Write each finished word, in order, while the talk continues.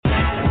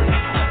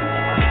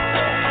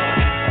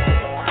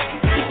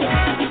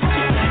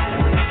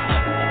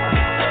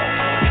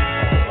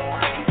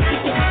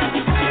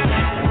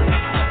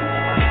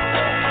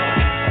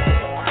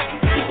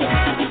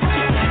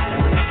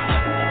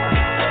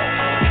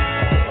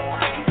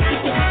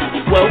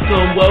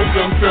Welcome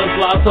to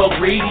Blog Talk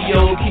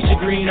Radio. Keisha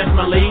Green, that's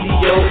my lady,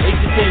 yo. 8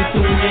 to 10,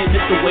 tune in,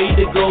 it's the way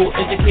to go.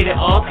 Educated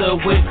author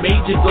with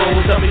major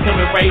goals. I'm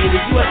becoming writer,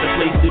 you have the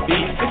place to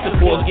be. It's the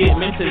board, get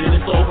mentored, and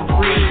it's all for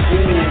free.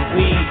 Ooh,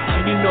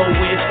 and you know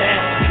where it's at.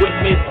 With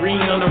Miss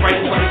Green on the right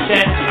side of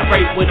chat. I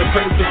write with a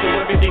purpose, so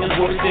everything is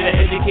worth it. An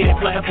educated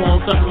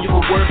platform, something you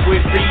can work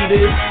with.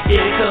 Readers,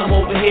 yeah, come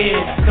over here.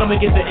 Come and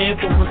get the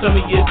info from some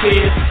of your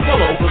peers.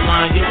 Follow open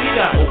line, yeah, we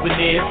got open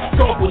ears.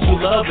 Talk what you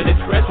love and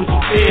express what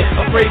you fear.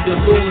 Afraid to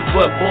lose,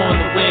 but born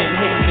to win.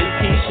 Hey, Miss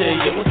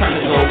Keisha, yeah, what time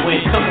to go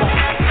win? Come on.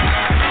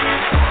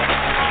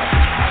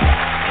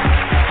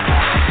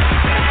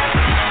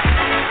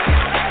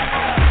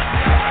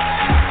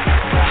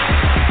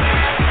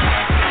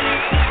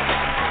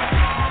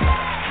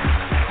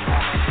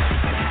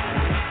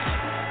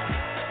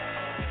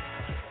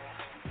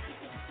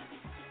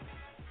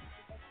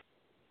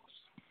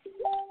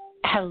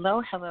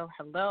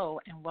 Hello,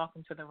 and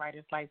welcome to the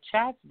Writer's Life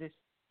Chat. This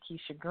is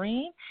Keisha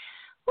Green.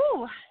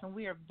 Woo, and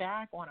we are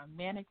back on a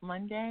manic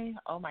Monday.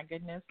 Oh, my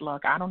goodness.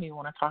 Look, I don't even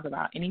want to talk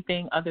about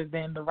anything other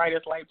than the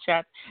Writer's Life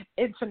Chat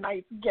and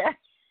tonight's guest.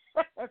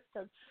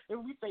 Because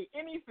if we say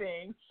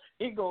anything,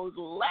 it goes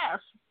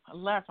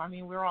left. I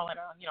mean, we're all at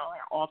an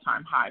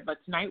all-time high. But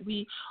tonight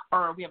we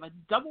have a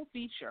double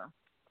feature.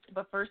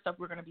 But first up,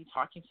 we're going to be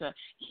talking to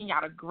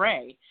Kinyatta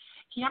Gray.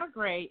 Kinyatta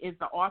Gray is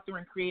the author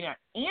and creator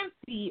and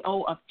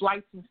CEO of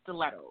Flights and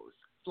Stilettos.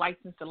 Flights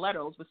and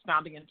Stilettos was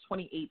founded in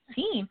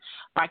 2018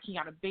 by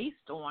Kinyatta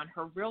based on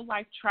her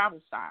real-life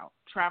travel style,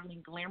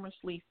 traveling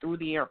glamorously through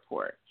the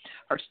airport.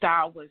 Her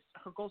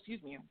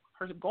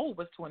goal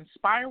was to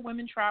inspire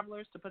women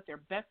travelers to put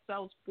their best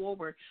selves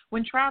forward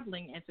when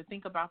traveling and to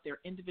think about their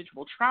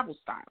individual travel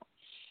style.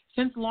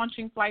 Since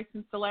launching Flights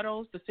and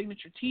Stilettos, the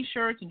signature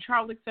T-shirts and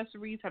travel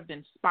accessories have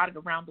been spotted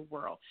around the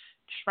world.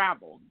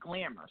 Travel,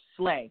 glamour,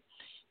 slay.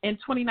 In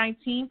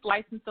 2019,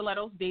 Flights and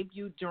Stilettos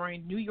debuted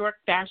during New York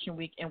Fashion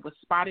Week and was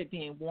spotted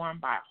being worn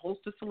by a host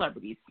of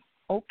celebrities.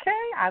 Okay,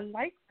 I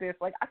like this.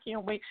 I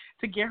can't wait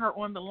to get her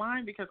on the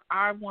line because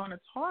I want to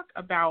talk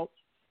about,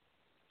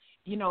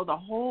 the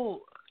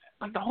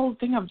whole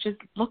thing of just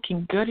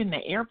looking good in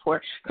the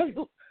airport.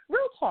 Because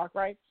real talk,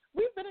 right?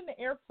 We've been in the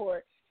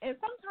airport. And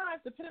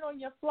sometimes, depending on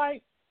your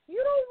flight,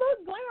 you don't look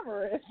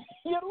glamorous.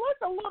 You look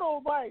a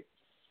little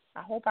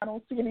I hope I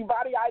don't see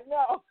anybody I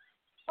know.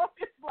 So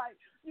it's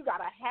you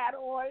got a hat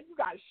on, you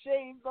got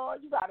shades on,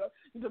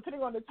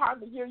 depending on the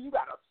time of year, you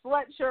got a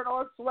sweatshirt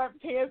on,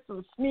 sweatpants,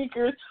 some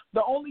sneakers.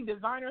 The only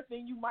designer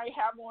thing you might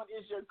have on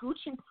is your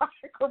Gucci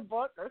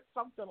pocketbook or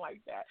something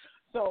like that.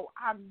 So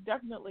I'm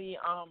definitely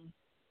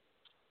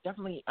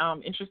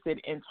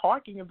interested in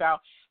talking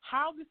about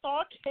how this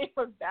all came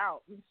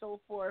about and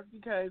so forth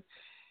because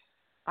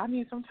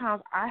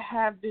sometimes I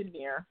have been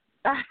there.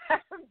 I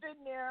have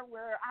been there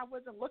where I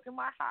wasn't looking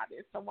my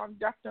hottest, so I'm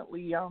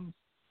definitely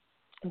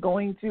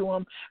going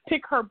to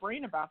pick her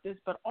brain about this.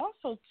 But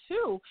also,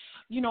 too,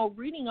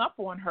 reading up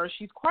on her,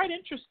 she's quite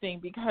interesting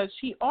because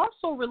she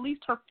also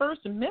released her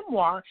first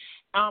memoir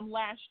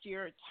last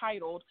year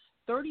titled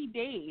 30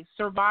 Days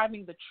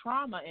Surviving the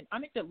Trauma and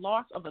Unexpected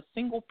Loss of a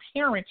Single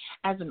Parent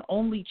as an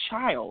Only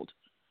Child.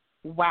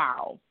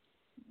 Wow.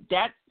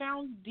 That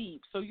sounds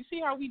deep. So you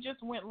see how we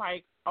just went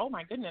oh,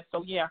 my goodness.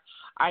 So, yeah,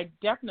 I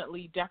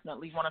definitely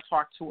want to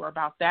talk to her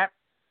about that.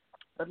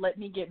 But let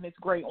me get Ms.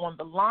 Gray on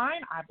the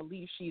line. I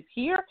believe she's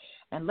here.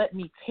 And let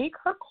me take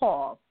her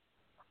call.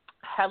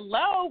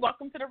 Hello.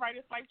 Welcome to the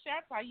Writer's Life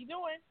Chat. How you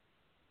doing?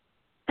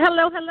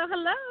 Hello.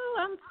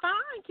 I'm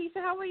fine.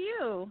 Keisha, how are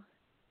you?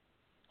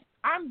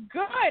 I'm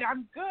good.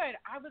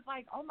 I was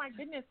oh, my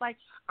goodness,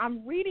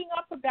 I'm reading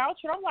up about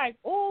you. I'm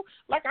oh,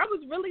 I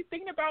was really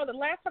thinking about the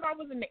last time I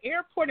was in the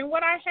airport and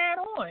what I had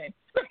on.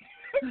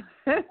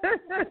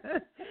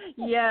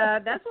 Yeah,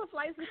 that's what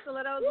Flights and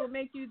Stilettos will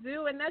make you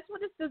do, and that's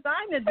what it's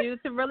designed to do,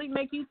 to really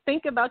make you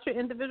think about your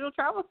individual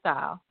travel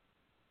style.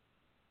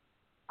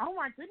 Oh,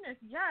 my goodness,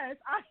 yes.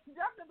 I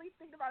definitely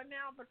think about it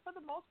now, but for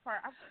the most part,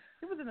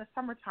 it was in the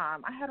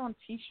summertime. I had on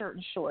T-shirt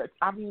and shorts.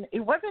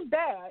 It wasn't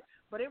bad,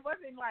 but it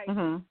wasn't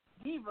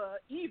diva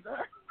either.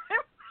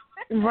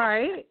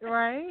 Right.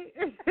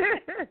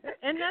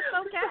 And that's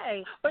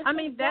okay.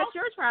 That's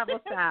your travel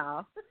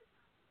style.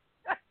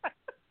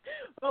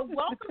 Well,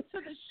 welcome to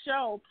the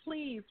show.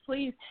 Please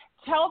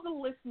tell the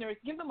listeners,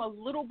 give them a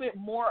little bit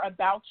more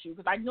about you,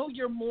 because I know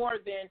you're more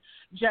than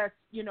just,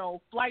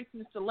 Flights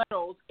and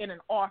Stilettos and an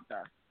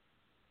author.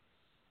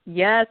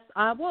 Yes.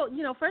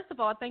 First of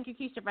all, thank you,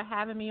 Keisha, for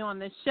having me on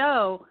the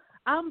show.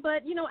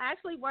 But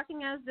actually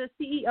working as the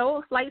CEO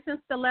of Flights and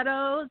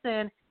Stilettos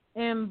and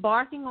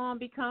embarking on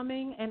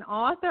becoming an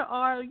author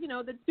are,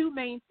 the two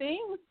main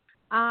things.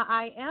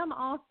 I am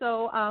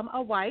also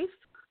a wife,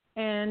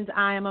 and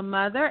I am a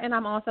mother, and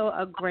I'm also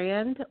a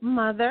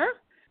grandmother,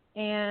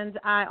 and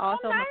I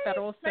also am a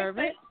federal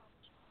servant.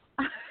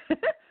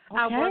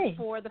 I work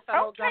for the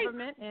federal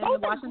government in the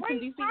Washington,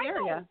 D.C.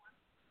 area.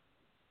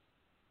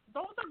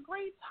 Those are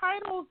great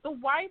titles. The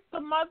wife, the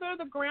mother,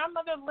 the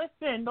grandmother.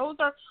 Listen, those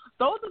are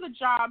the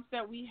jobs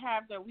that we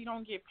have that we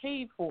don't get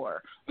paid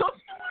for.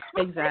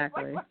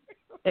 Exactly.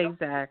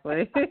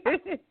 Exactly.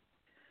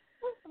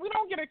 We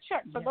don't get a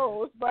check for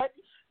those, but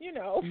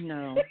no,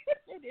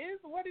 it is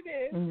what it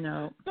is.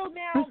 No. So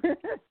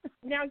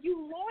now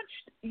you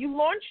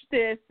launched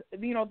this,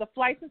 the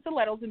Flights and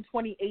Stilettos in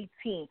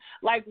 2018.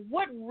 Like,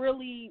 what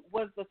really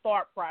was the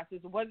thought process?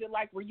 Was it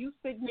like, were you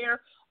sitting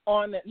there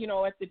on at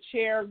the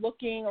chair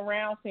looking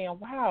around saying,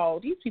 wow,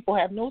 these people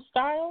have no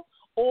style?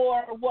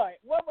 Or what?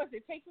 What was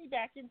it? Take me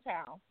back in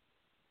town.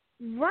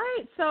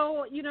 Right.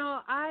 So,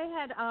 I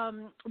had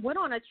went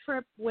on a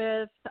trip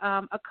with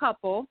a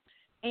couple.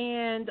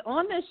 And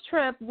on this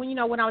trip, when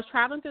I was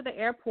traveling through the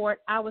airport,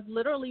 I was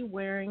literally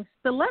wearing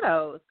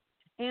stilettos.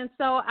 And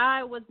so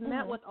I was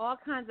met with all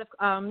kinds of,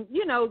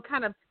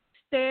 kind of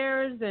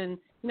stares and,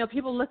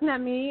 people looking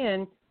at me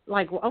and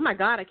like, oh, my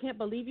God, I can't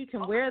believe you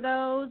can wear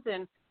those.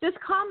 And just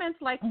comments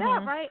like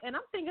that, right? And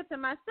I'm thinking to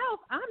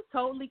myself, I'm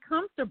totally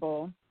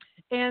comfortable.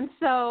 And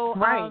so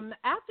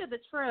after the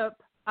trip,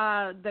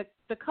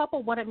 the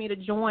couple wanted me to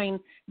join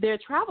their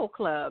travel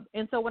club.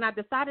 And so when I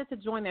decided to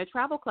join their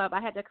travel club,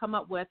 I had to come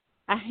up with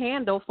a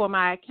handle for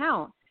my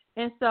account.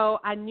 And so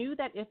I knew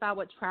that if I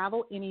would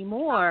travel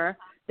anymore,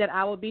 that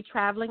I would be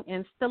traveling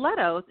in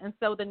stilettos. And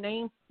so the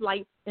name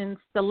Flights in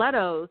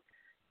Stilettos,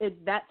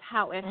 that's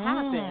how it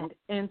happened.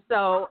 And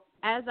so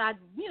as I,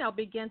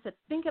 began to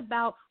think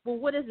about, well,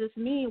 what does this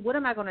mean? What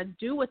am I going to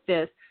do with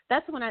this?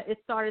 That's when it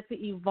started to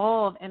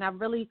evolve. And I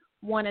really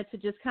wanted to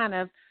just kind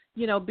of,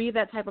 be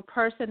that type of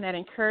person that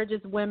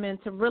encourages women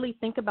to really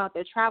think about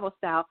their travel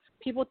style.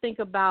 People think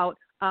about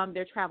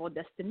their travel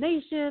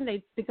destination.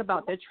 They think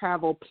about their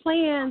travel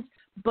plans,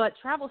 but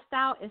travel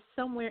style is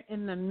somewhere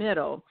in the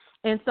middle.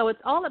 And so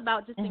it's all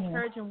about just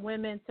encouraging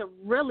women to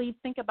really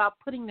think about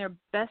putting their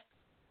best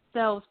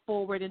selves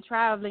forward in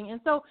traveling.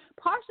 And so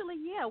partially,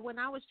 when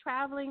I was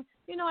traveling,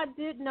 I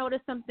did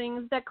notice some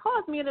things that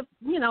caused me to,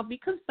 be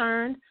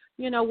concerned,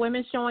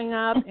 women showing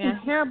up in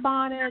hair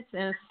bonnets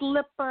and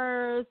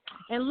slippers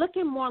and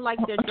looking more like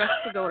they're dressed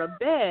to go to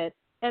bed.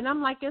 And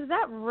I'm like, is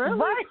that really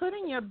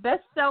putting your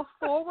best self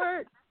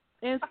forward?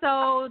 And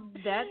so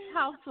that's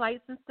how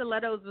Flights and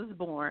Stilettos was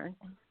born.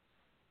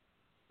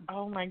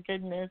 Oh, my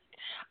goodness.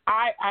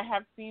 I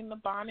have seen the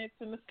bonnets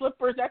and the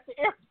slippers at the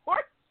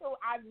airport, so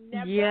I've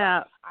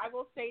never, I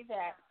will say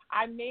that.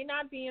 I may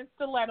not be in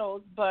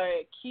stilettos, but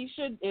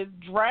Keisha is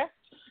dressed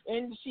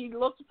and she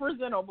looks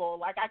presentable.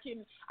 Like I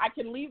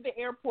can leave the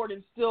airport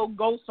and still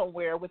go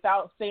somewhere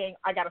without saying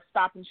I got to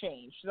stop and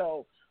change.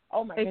 So,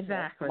 oh my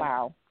goodness,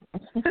 wow.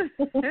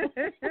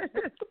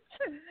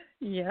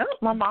 Yeah.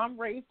 My mom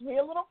raised me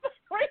a little bit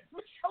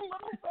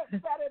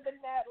better than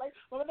that. Like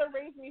my mother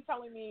raised me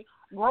telling me,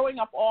 growing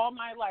up all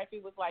my life,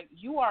 it was like,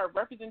 you are a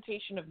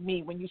representation of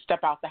me when you step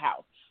out the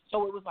house.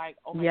 So it was like,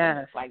 oh my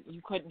goodness, like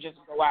you couldn't just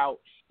go out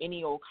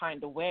any old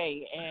kind of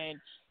way. And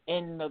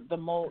in the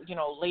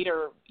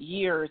later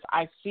years,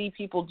 I see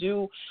people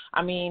do,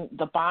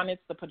 the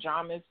bonnets, the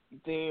pajamas,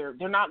 they're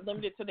not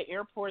limited to the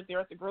airport. They're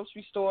at the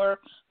grocery store.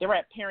 They're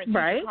at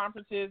parent-teacher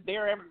conferences.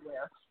 They're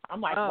everywhere.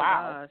 I'm like,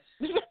 wow.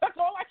 That's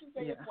all I can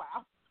say is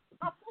wow.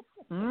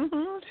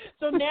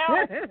 So now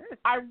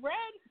I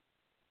read,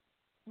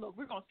 look,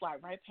 we're going to slide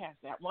right past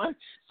that one.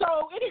 So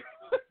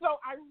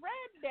I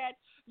read that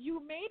you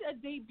made a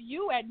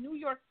debut at New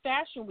York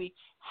Fashion Week.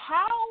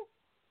 How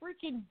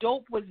freaking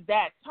dope was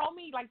that? Tell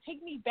me,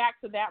 take me back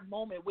to that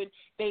moment when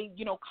they,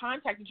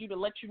 contacted you to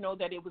let you know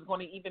that it was going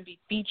to even be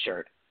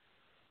featured.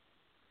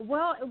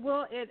 Well,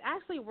 it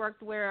actually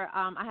worked where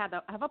I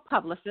have a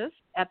publicist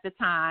at the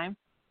time,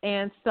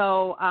 and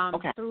so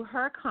through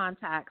her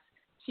contacts,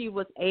 she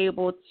was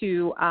able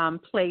to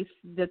place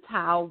the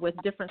towel with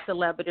different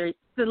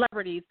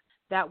celebrities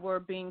that were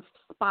being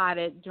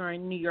spotted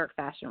during New York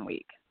Fashion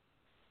Week.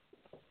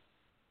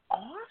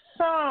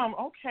 Awesome.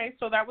 Okay,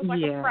 so that was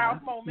like a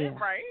proud moment,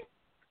 right?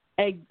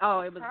 It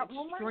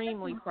was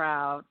extremely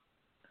proud.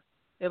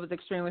 It was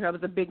extremely proud.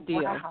 It was a big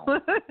deal.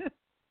 Wow.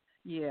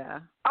 Yeah.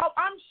 Oh,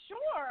 I'm sure.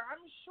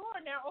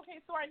 Now, okay,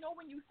 so I know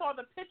when you saw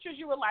the pictures,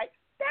 you were like,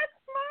 that's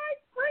my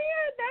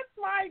brand. That's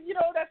my,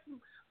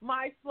 that's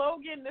my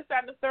slogan, this,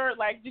 that, and the third.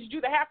 Like, did you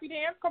do the happy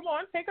dance? Come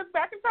on, take us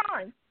back in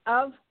time.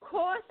 Of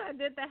course I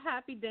did the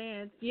happy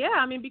dance.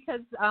 Yeah,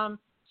 because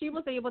she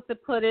was able to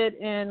put it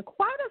in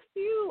quite a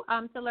few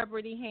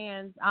celebrity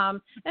hands.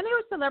 And they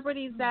were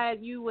celebrities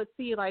that you would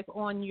see like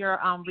on your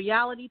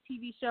reality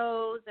TV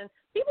shows and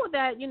people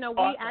that,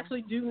 we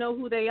actually do know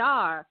who they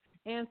are.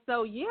 And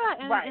so,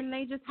 and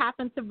they just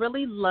happened to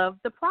really love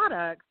the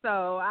product.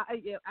 So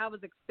I was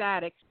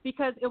ecstatic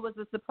because it was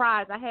a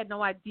surprise. I had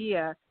no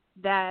idea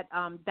that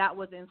that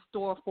was in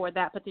store for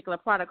that particular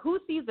product. Who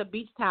sees a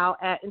beach towel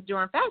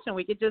during Fashion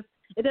Week? It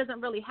doesn't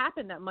really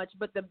happen that much.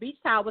 But the beach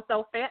towel was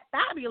so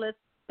fabulous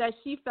that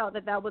she felt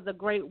that was a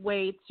great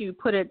way to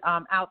put it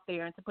out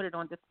there and to put it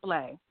on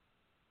display.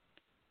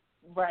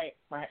 Right.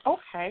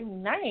 Okay,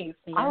 nice.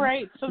 Yeah. All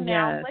right, so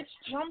now let's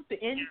jump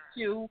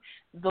into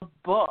the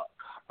book,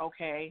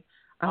 okay?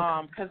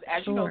 Because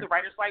as you know, the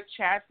Writers Life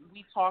Chat,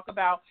 we talk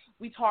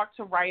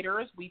to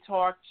writers, we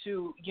talk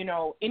to,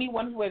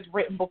 anyone who has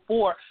written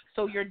before.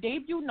 So your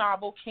debut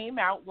novel came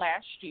out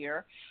last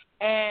year,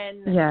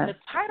 And the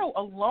title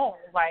alone,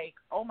 like,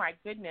 oh my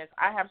goodness,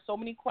 I have so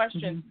many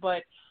questions,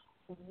 but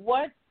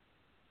what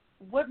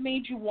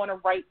made you want to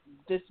write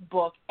this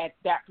book at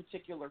that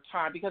particular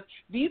time? Because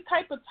these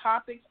type of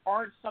topics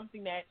aren't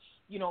something that,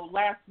 you know,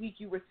 last week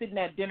you were sitting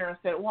at dinner and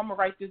said, oh, I'm going to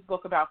write this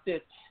book about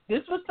this.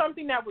 This was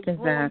something that was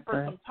brewing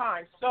for some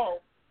time. So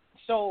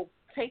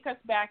take us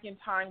back in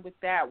time with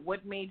that.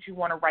 What made you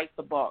want to write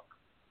the book?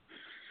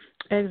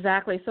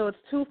 Exactly. So it's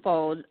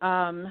twofold.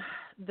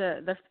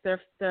 The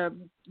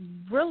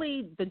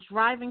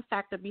driving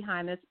factor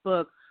behind this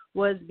book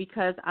was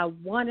because I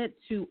wanted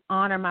to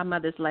honor my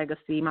mother's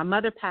legacy. My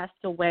mother passed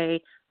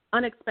away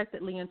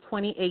unexpectedly in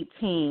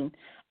 2018,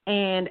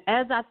 and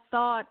as I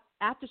thought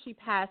after she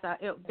passed,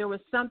 there was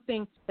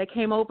something that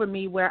came over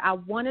me where I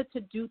wanted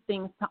to do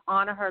things to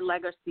honor her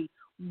legacy.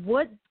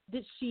 What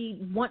did she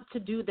want to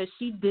do that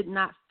she did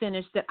not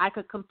finish that I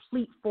could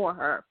complete for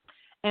her?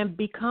 And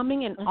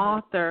becoming an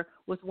author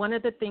was one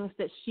of the things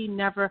that she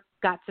never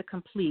got to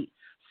complete.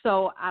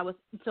 So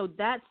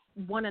that's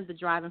one of the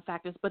driving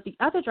factors. But the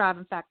other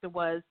driving factor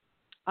was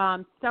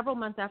several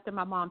months after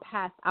my mom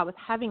passed, I was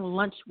having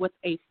lunch with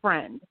a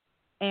friend,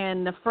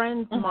 and the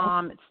friend's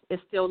mom is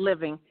still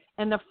living.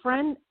 And the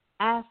friend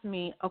asked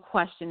me a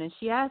question, and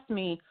she asked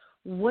me,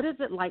 what is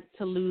it like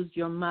to lose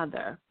your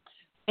mother?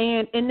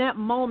 And in that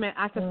moment,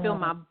 I could feel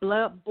my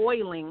blood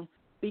boiling,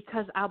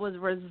 because I was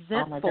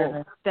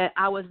resentful that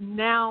I was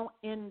now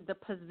in the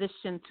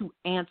position to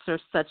answer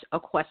such a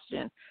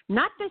question.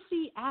 Not that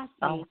she asked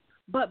me,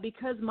 but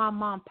because my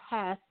mom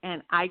passed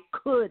and I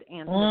could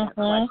answer that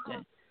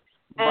question.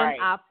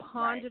 And I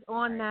pondered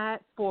on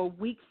that for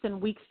weeks and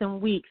weeks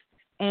and weeks.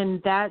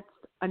 And that's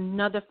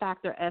another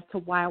factor as to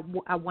why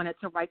I wanted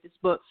to write this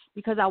book,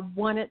 because I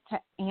wanted to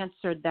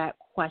answer that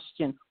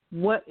question,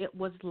 what it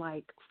was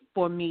like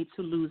for me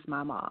to lose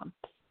my mom.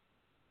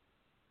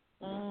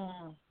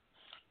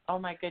 Oh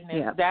my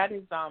goodness, that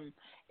is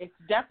it's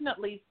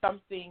definitely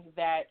something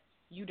that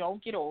you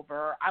don't get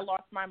over. I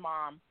lost my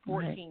mom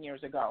 14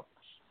 years ago,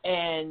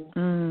 and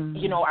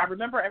you know, I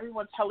remember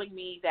everyone telling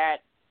me that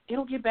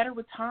it'll get better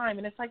with time,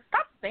 and it's like,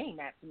 stop saying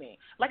that to me.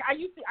 Like I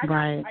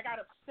got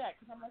upset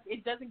because I'm like,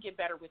 it doesn't get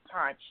better with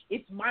time.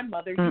 It's my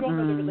mother. You don't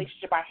know the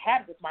relationship I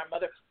had with my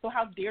mother, so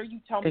how dare you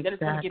tell me that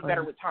it's going to get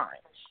better with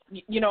time?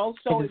 You know,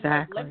 so it's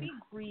like, let me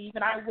grieve,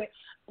 and I went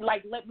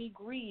like, let me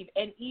grieve,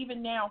 and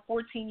even now,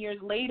 14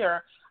 years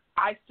later,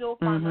 I still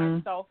find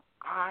myself,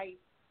 I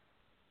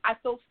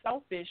feel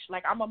selfish.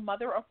 Like, I'm a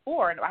mother of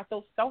 4, and I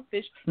feel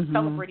selfish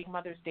celebrating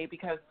Mother's Day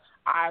because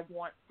I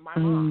want my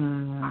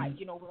mom.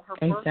 You know, when her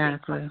birthday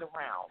comes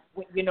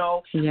around, you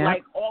know,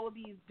 like all of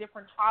these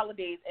different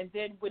holidays. And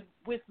then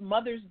with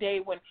Mother's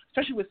Day,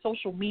 especially with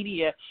social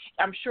media,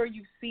 I'm sure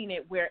you've seen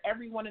it where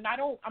everyone, and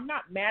I'm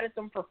not mad at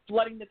them for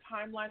flooding the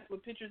timelines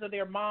with pictures of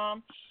their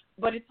mom,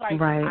 but it's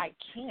like, I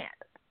can't.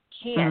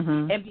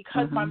 And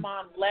because my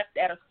mom left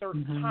at a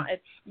certain time,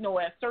 you know,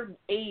 at a certain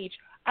age,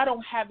 I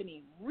don't have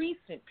any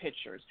recent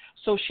pictures,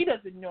 so she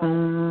doesn't know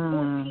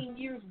 14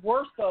 years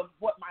worth of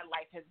what my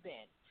life has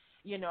been.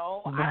 You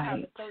know, I have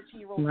a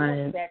 13-year-old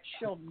girl that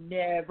she'll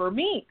never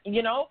meet.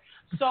 You know,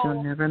 so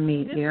she'll never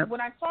meet.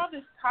 When I saw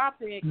this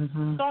topic,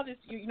 saw this,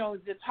 you know,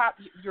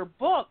 your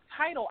book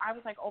title, I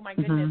was like, oh my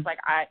goodness! Like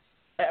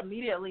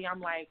I'm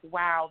like,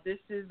 wow, this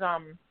is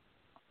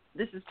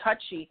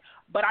touchy,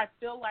 but I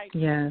feel like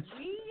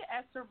we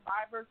as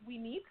survivors, we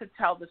need to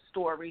tell the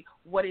story,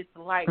 what it's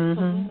like to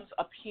lose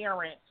a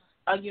parent,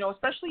 you know,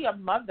 especially a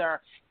mother,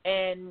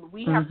 and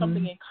we have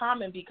something in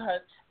common,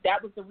 because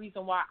that was the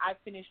reason why I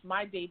finished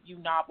my debut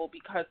novel,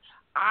 because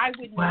I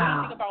wouldn't know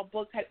anything about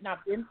books had it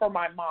not been for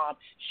my mom.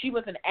 She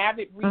was an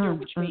avid reader,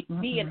 which made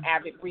me an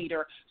avid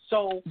reader,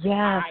 so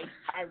I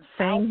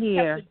always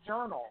kept a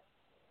journal.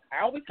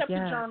 I always kept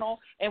a journal,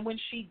 and when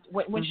she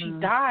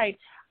died,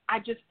 I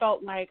just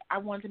felt like I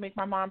wanted to make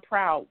my mom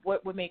proud.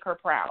 What would make her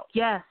proud?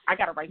 Yes. I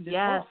got to write this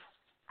book.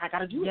 I got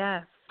to do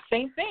it.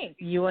 Same thing.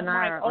 You and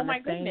I are on the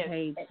same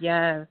page.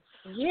 Yes.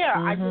 Yeah,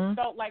 I just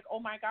felt like,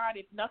 oh, my God,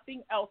 if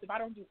nothing else, if I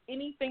don't do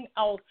anything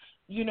else,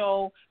 you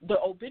know, the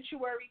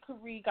obituary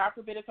could read, God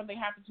forbid if something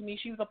happened to me.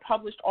 She was a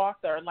published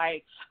author.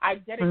 Like, I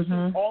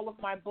dedicate all of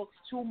my books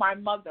to my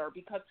mother,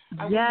 because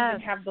I wouldn't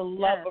even have the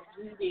love of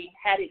reading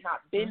had it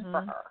not been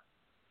for her.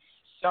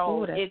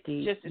 So it's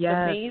just, it's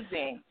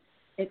amazing.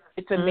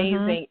 It's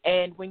amazing,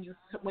 and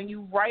when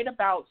you write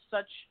about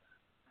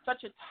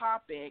such a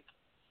topic,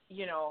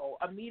 you know,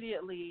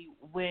 immediately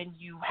when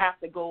you have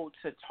to go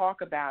to talk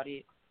about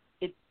it,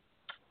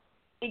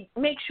 it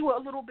makes you a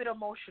little bit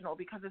emotional,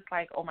 because it's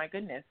like, oh my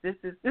goodness, this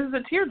is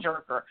a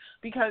tearjerker,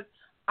 because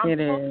I'm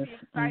supposed to be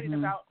excited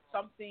about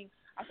something.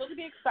 I'm supposed to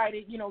be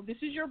excited. You know, this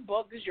is your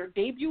book. This is your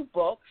debut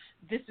book.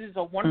 This is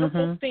a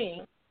wonderful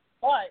thing,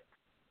 but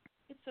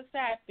it's a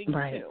sad thing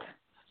too.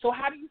 So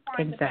how do you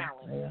find the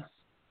balance?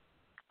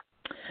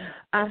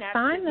 I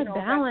find the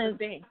balance.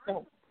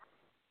 So,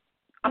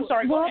 I'm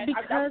sorry. Go ahead.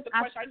 That was the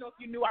question. I know if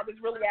you knew I was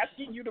really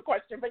asking you the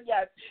question, but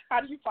yes,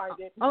 how do you find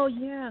it? Oh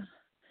yeah,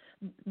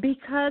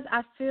 because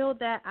I feel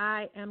that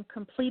I am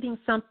completing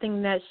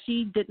something that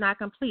she did not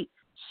complete.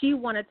 She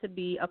wanted to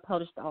be a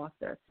published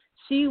author.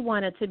 She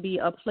wanted to be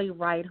a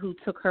playwright who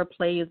took her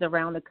plays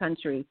around the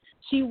country.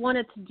 She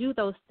wanted to do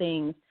those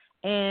things.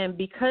 And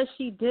because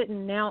she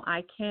didn't, now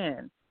I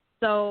can.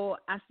 So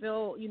I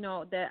feel,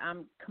 that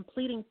I'm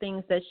completing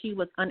things that she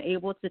was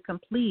unable to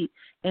complete.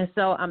 And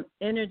so I'm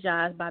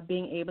energized by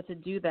being able to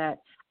do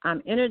that.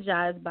 I'm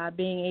energized by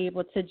being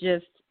able to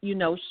just,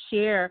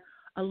 share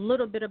a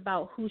little bit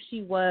about who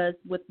she was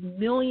with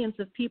millions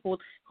of people.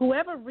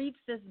 Whoever reads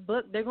this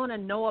book, they're going to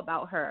know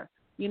about her.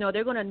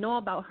 They're going to know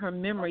about her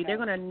memory. Okay. They're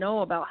going to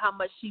know about how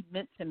much she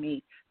meant to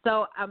me.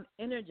 So I'm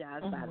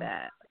energized by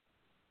that.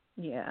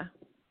 Yeah.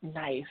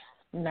 Nice.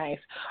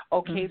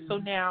 Okay, so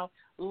now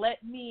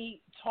let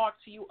me talk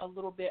to you a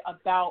little bit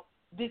about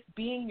this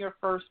being your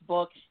first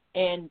book.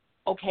 And,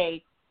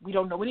 okay, we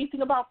don't know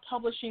anything about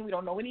publishing. We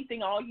don't know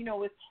anything. All you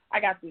know is I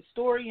got this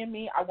story in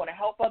me. I want to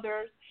help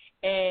others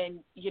and,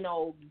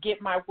 get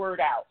my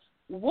word out.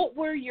 What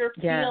were your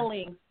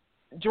feelings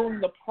during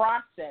the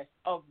process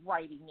of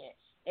writing it?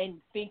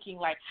 And thinking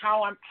like,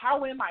 how am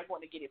I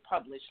going to get it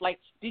published? Like,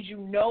 did you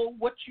know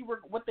what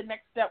the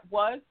next step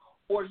was,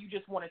 or you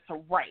just wanted to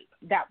write?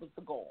 That was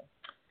the goal.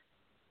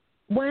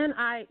 When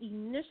I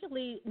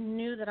initially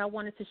knew that I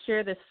wanted to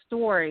share this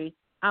story,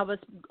 I was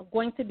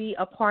going to be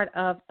a part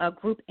of a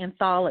group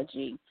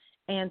anthology,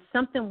 and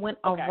something went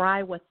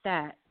awry with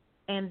that.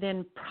 And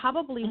then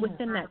probably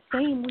within that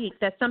same week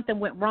that something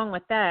went wrong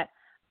with that,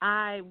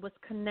 I was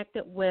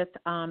connected with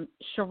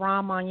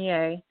Sharon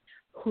Monnier,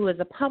 who is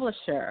a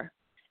publisher.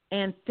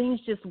 And things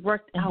just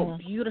worked out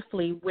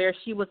beautifully where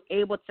she was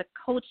able to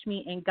coach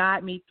me and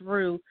guide me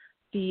through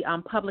the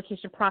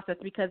publication process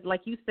because,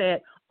 like you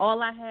said,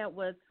 all I had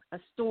was a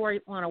story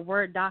on a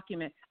Word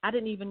document. I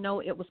didn't even know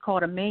it was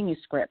called a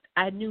manuscript.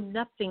 I knew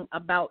nothing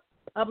about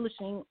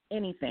publishing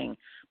anything.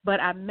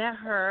 But I met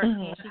her,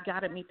 and she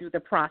guided me through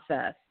the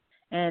process.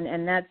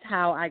 And that's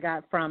how I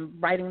got from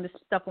writing this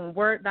stuff on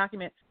Word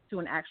document to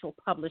an actual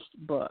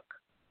published book.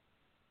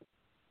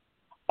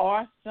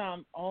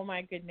 Awesome. Oh,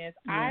 my goodness.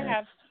 Yes. I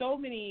have so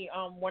many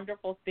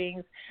wonderful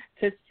things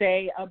to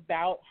say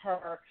about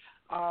her.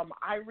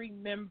 I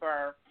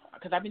remember,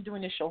 because I've been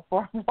doing this show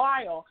for a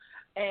while,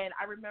 and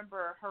I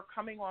remember her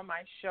coming on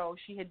my show.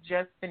 She had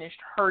just finished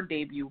her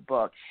debut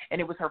book, and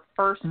it was her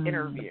first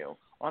interview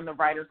on the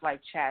Writers Life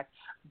Chat.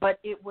 But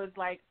it was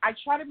like, I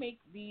try to make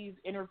these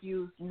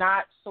interviews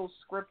not so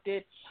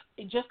scripted,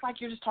 just like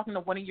you're just talking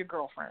to one of your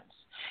girlfriends.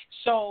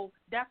 So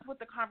that's what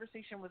the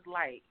conversation was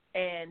like.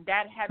 And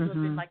that had to have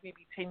been like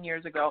maybe 10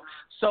 years ago.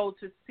 So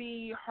to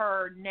see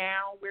her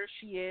now where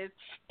she is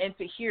and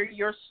to hear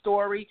your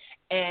story,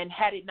 and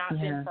had it not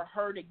been for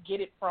her to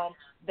get it from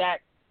that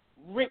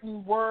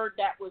written word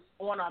that was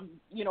on a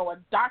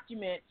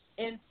document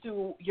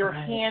into your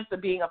hands of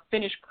being a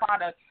finished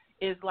product,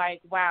 is like,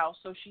 wow.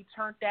 So she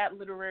turned that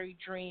literary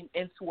dream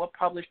into a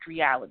published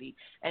reality,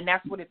 and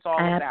that's what it's all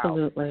about.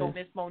 So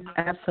Miss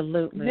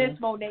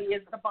Monet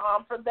is the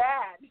bomb for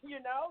that.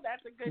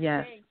 That's a good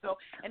thing. So,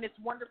 and it's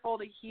wonderful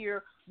to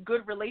hear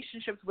good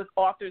relationships with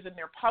authors and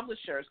their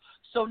publishers.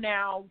 So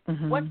now,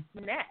 what's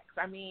next?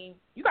 I mean,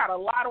 you got a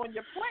lot on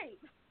your plate.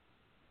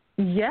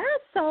 Yeah,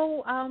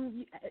 so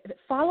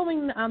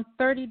following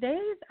 30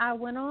 days, I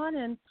went on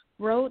and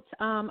wrote,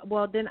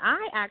 then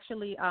I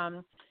actually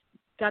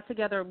got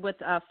together with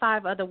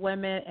 5 other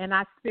women, and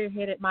I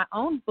spearheaded my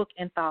own book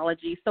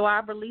anthology. So I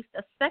released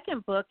a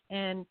second book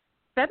in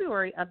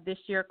February of this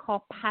year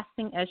called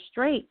Passing as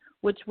Straight,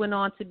 which went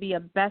on to be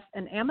an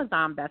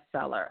Amazon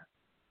bestseller.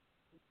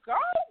 Go,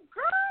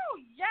 girl!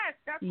 Yes,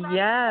 that's what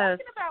I'm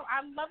talking about.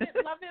 I love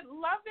it, love it,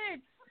 love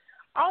it.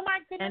 Oh, my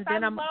goodness, I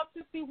love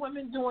to see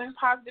women doing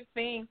positive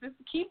things. Just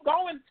keep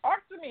going.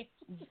 Talk to me.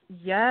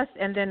 Yes,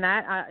 and then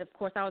that, of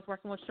course, I was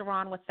working with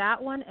Sharon with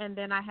that one. And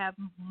then I have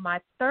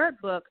my third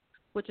book,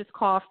 which is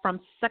called From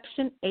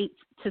Section 8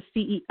 to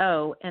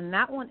CEO. And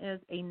that one is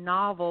a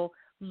novel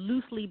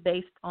loosely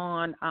based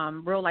on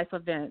real-life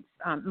events,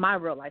 my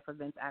real-life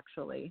events,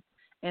 actually.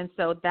 And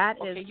so that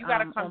is you got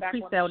to come back on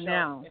the show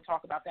now and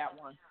talk about that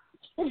one.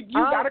 You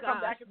got to come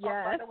back and talk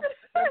about that one.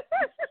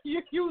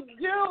 You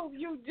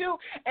do.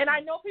 And I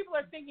know people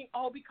are thinking,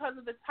 because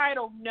of the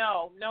title.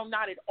 No,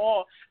 not at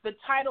all. The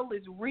title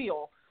is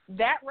real.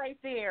 That right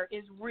there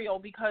is real,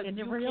 because you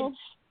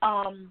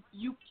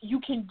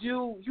can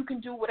do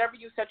whatever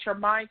you set your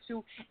mind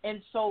to.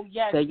 And so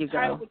the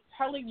title was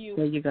telling you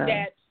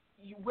that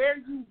where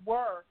you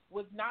were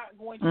was not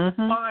going to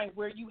define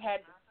where you had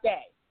to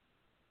stay.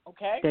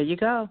 Okay? There you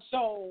go.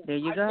 So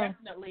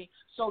definitely.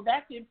 So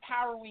that's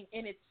empowering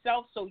in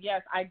itself. So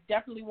yes, I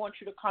definitely want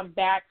you to come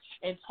back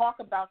and talk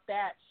about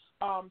that.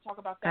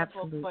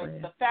 Absolutely. Book.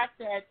 But the fact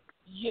that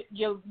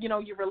you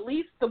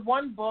released the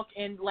one book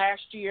in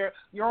last year,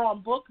 you're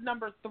on book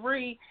number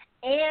 3,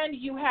 and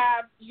you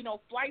have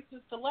Flights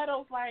and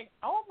Stilettos. Like,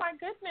 oh my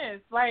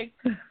goodness, like,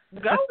 go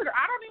girl.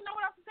 I don't even know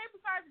what else to say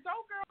besides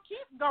go girl.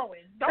 Keep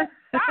going. Don't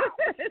stop.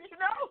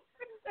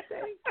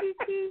 Thank you,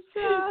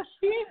 Keisha.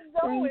 Keep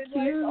going.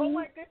 Thank you. Oh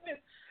my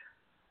goodness.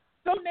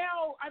 So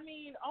now, I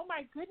mean, oh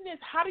my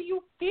goodness, how do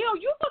you feel?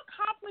 You've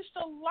accomplished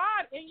a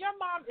lot, and your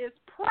mom is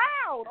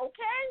proud,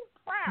 okay?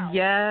 Proud.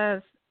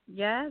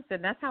 Yes,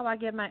 and that's how I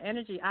get my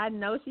energy. I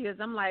know she is.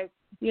 I'm like,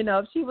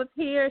 if she was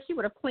here, she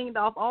would have cleaned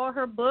off all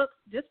her books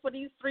just for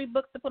these 3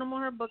 books to put them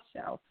on her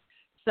bookshelf.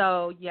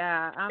 So,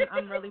 yeah,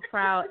 I'm really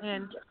proud.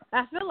 And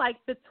I feel like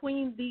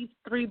between these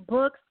 3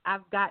 books,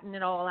 I've gotten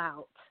it all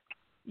out,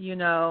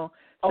 So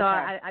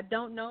Okay. I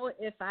don't know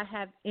if I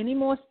have any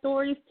more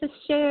stories to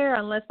share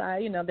unless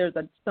there's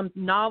some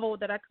novel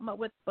that I come up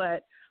with.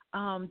 But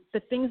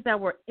the things that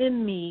were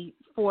in me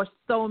for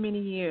so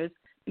many years,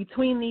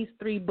 between these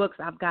 3 books,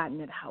 I've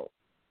gotten it out.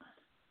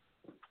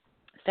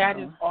 That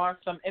is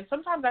awesome. And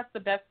sometimes that's the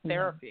best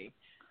therapy,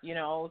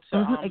 to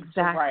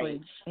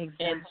write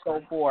and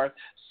so forth.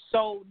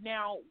 So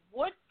now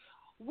where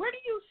do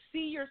you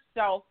see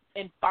yourself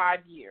in 5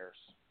 years?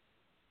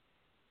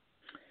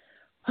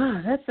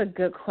 That's a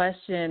good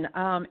question.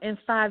 In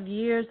 5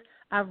 years,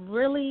 I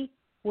really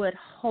would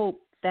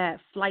hope that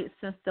Flights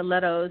and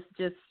Stilettos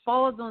just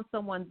falls on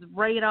someone's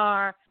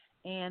radar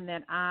and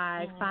that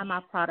I find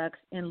my products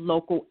in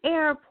local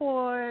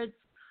airports.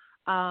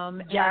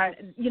 Yes.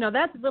 And,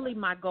 that's really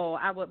my goal.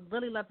 I would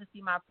really love to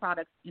see my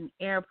products in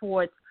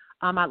airports.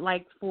 I'd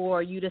like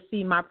for you to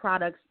see my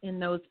products in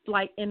those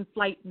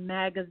in-flight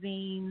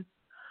magazines.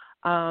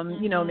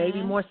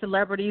 Maybe more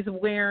celebrities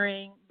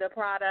wearing the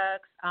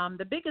products.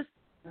 The biggest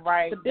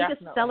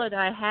seller that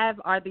I have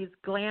are these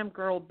Glam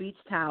Girl beach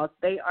towels.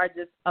 They are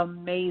just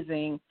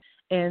amazing.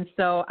 And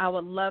so I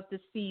would love to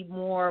see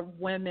more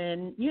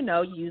women,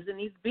 using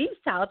these beach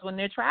towels when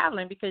they're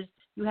traveling because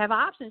you have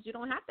options. You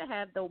don't have to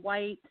have the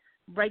white,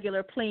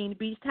 regular, plain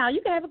beach towel.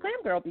 You can have a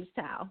Glam Girl beach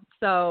towel.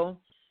 So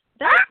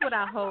that's what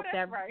I hope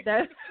that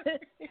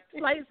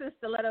Flights and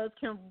Stilettos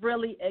can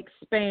really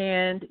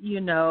expand,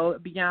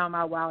 beyond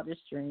my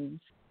wildest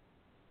dreams.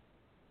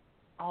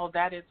 Oh,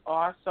 that is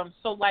awesome.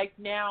 So,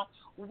 now,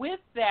 with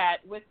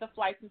the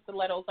Flights and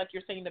Stilettos, like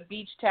you're saying, the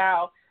beach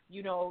towel,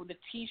 the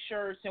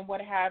T-shirts and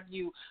what have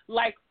you,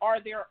 are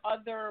there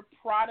other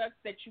products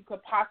that you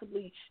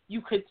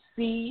could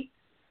see,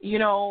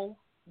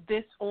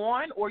 this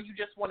on, or you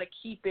just want to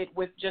keep it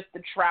with just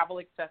the travel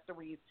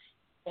accessories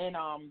and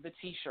the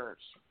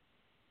T-shirts?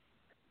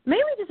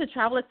 Mainly just the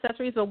travel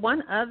accessories, but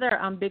one other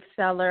big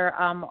seller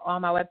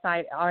on my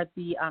website are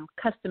the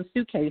custom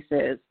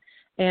suitcases.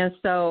 And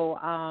so,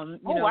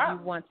 you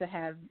want to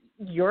have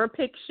your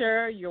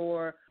picture,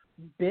 your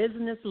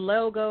business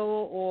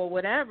logo, or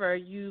whatever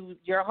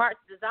your heart's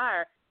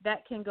desire,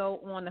 that can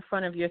go on the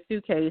front of your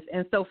suitcase.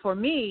 And so for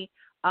me,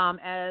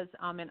 as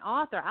an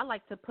author, I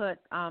like to put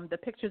the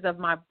pictures of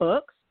my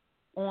books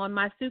on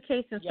my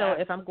suitcase. And so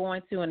if I'm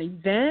going to an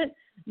event,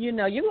 you're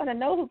going to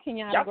know who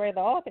Kinyatta Gray, the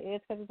author,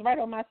 is because it's right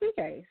on my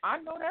suitcase. I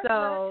know that's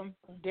right.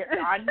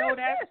 I know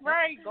that's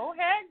right. Go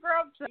ahead,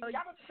 girl.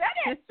 Y'all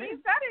said it. She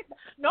said it.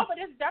 No, but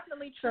it's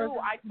definitely true.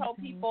 I tell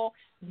people,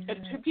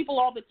 to people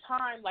all the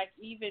time,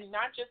 even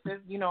not just as,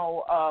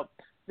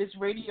 this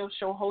radio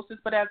show hostess,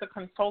 but as a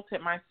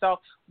consultant myself,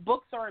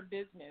 books are a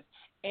business.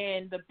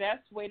 And the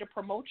best way to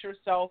promote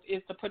yourself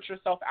is to put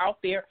yourself out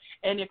there.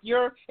 And if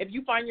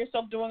you find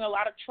yourself doing a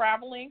lot of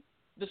traveling,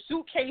 the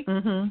suitcase,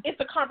 it's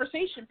a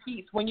conversation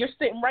piece. When you're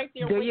sitting right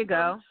there, you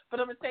go. For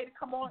them to say to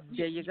come on,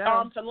 there you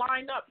go. To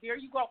line up. There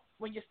you go.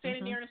 When you're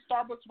standing there in a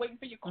Starbucks waiting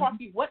for your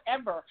coffee,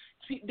 whatever,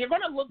 they're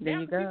going to look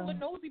down. People are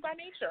nosy by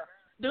nature.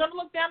 They're going to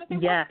look down and say,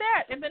 what's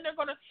that? And then they're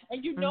going to,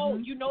 and you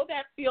know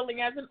that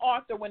feeling as an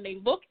author when they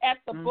look at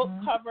the book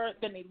cover,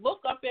 then they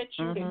look up at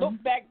you, they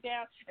look back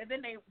down, and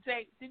then they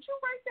say, did you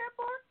write that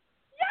book?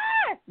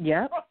 Yes!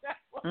 Yep.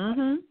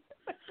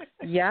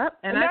 Yep.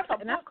 And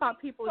I've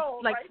caught people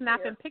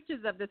snapping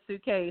pictures of the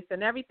suitcase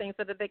and everything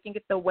so that they can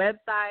get the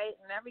website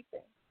and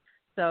everything.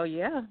 So,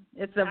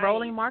 it's a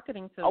rolling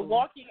marketing tool. A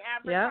walking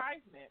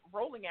advertisement,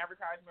 rolling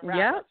advertisement,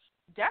 rather. Yep.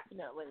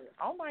 Definitely.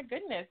 Oh, my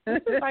goodness.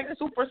 This is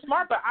super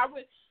smart. But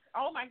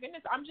oh, my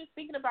goodness, I'm just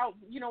thinking about,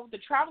 the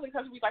traveling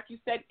accessories, like you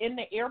said, in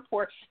the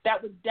airport,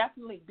 that would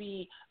definitely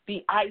be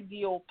the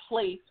ideal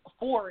place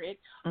for it.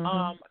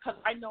 Because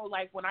I know,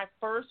 when I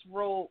first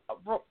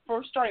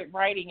started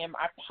writing and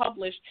I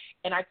published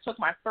and I took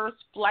my first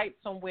flight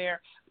somewhere,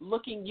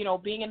 looking,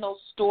 being in those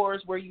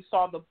stores where you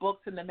saw the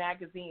books and the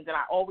magazines, and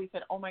I always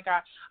said, oh, my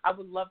God, I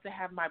would love to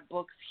have my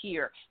books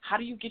here. How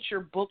do you get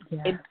your books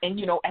and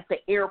at the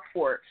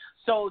airport?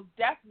 So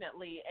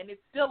definitely, and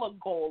it's still a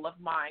goal of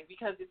mine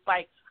because it's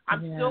I'm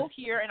still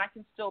here and I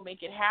can still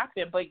make it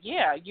happen. But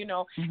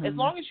as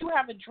long as you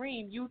have a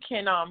dream, you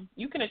can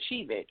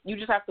achieve it. You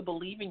just have to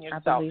believe in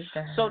yourself. I believe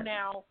that. So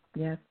now,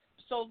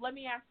 so let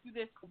me ask you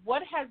this: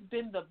 what has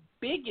been the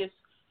biggest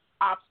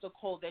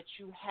obstacle that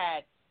you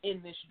had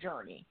in this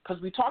journey?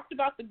 Because we talked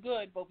about the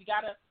good, but we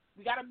gotta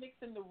mix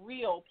in the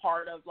real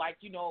part of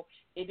you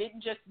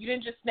didn't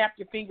just snap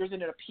your fingers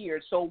and it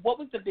appeared. So what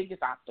was the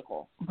biggest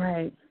obstacle?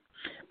 Right.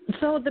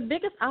 So the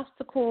biggest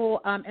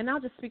obstacle, and I'll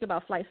just speak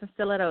about Flights and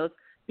Stilettos.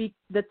 The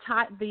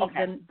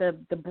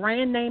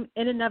brand name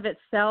in and of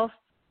itself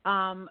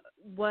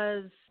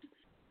was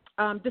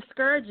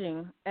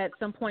discouraging at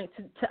some point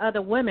to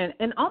other women,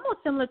 and almost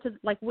similar to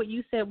what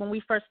you said when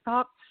we first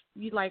talked.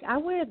 I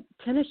wear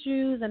tennis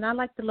shoes and I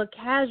like to look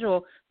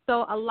casual.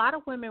 So a lot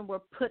of women were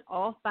put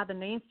off by the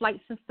name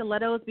Flights and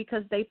Stilettos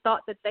because they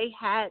thought that they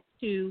had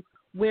to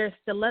wear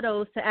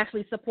stilettos to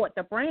actually support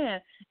the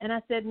brand. And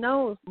I said,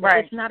 no,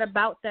 It's not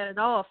about that at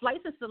all.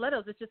 Flights and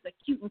Stilettos is just a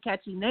cute and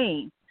catchy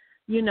name,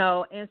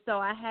 and so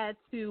I had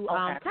to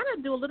kind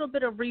of do a little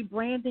bit of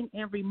rebranding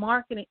and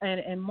remarketing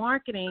and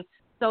marketing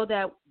so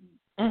that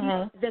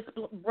this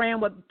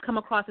brand would come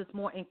across as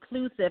more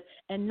inclusive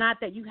and not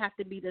that you have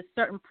to be this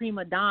certain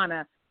prima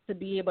donna to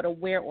be able to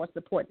wear or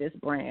support this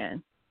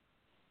brand.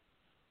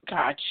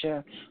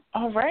 Gotcha.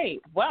 All right.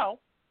 Well,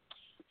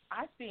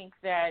 I think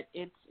that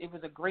it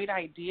was a great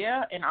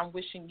idea, and I'm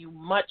wishing you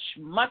much,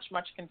 much,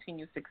 much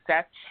continued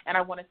success. And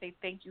I want to say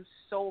thank you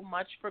so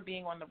much for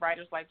being on the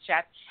Writers Life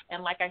Chat.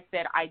 And like I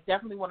said, I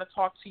definitely want to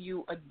talk to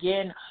you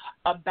again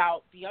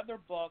about the other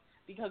book,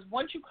 because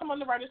once you come on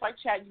the Writers Life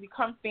Chat, you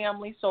become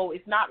family. So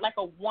it's not like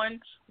a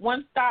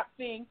one-stop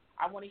thing.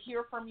 I want to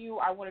hear from you.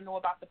 I want to know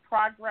about the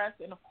progress,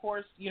 and of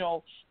course,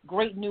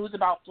 great news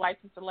about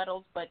Flights and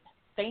Stilettos. But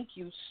thank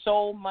you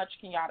so much,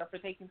 Kinyatta, for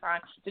taking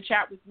time to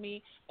chat with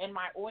me and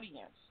my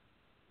audience.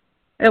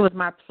 It was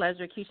my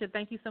pleasure, Keisha.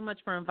 Thank you so much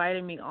for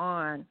inviting me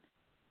on.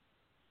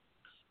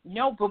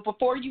 No, but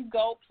before you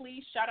go,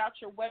 please shout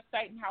out your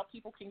website and how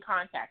people can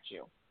contact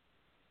you.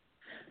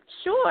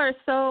 Sure.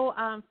 So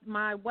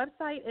my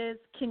website is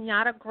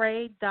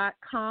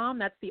kinyattagray.com.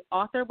 That's the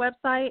author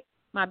website.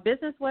 My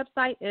business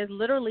website is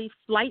literally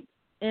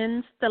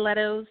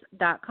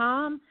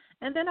flightsinstilettos.com.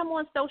 And then I'm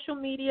on social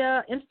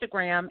media,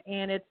 Instagram,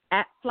 and it's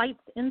at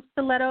Flights in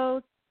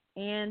Stilettos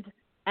and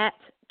at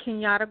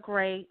Kinyatta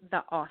Gray, the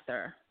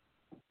author,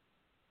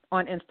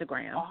 on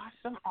Instagram.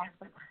 Awesome.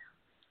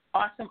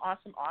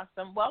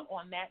 Well,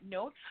 on that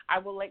note, I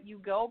will let you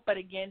go. But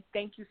again,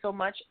 thank you so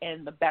much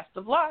and the best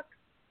of luck.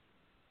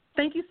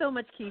 Thank you so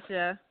much,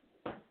 Keisha.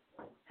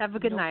 Have a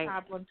good night. No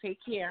problem. Take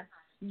care.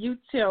 You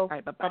too. All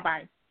right, bye-bye.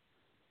 Bye-bye.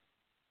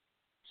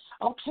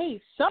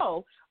 Okay,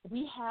 so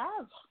we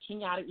have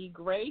Kinyatta E.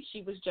 Gray.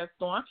 She was just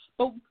on,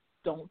 but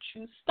don't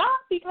you stop,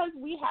 because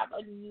we have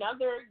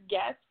another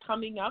guest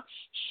coming up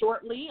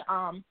shortly.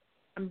 I'm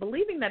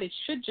believing that it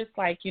should just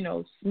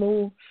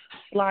smooth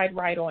slide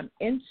right on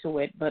into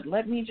it, but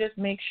let me just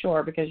make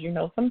sure, because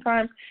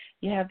sometimes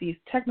you have these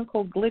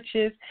technical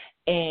glitches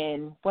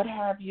and what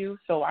have you,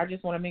 so I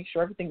just want to make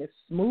sure everything is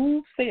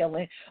smooth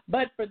sailing.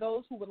 But for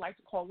those who would like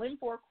to call in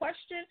for a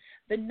question,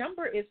 the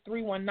number is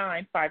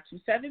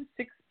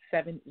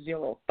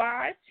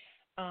 319-527-6705.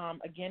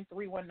 Again,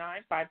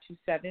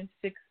 319-527-6705.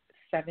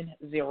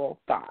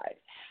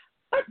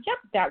 But, yep,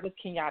 that was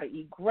Kinyatta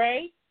E.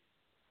 Gray,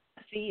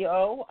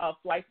 CEO of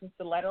Flights and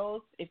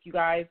Stilettos. If you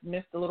guys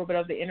missed a little bit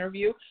of the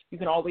interview, you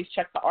can always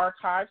check the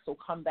archive. So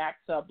come back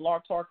to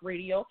Blog Talk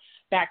Radio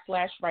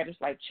 /Writers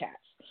Life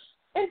Chats.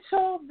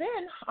 Until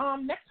then,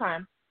 next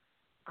time,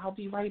 I'll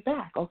be right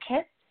back,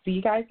 okay? See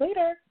you guys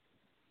later.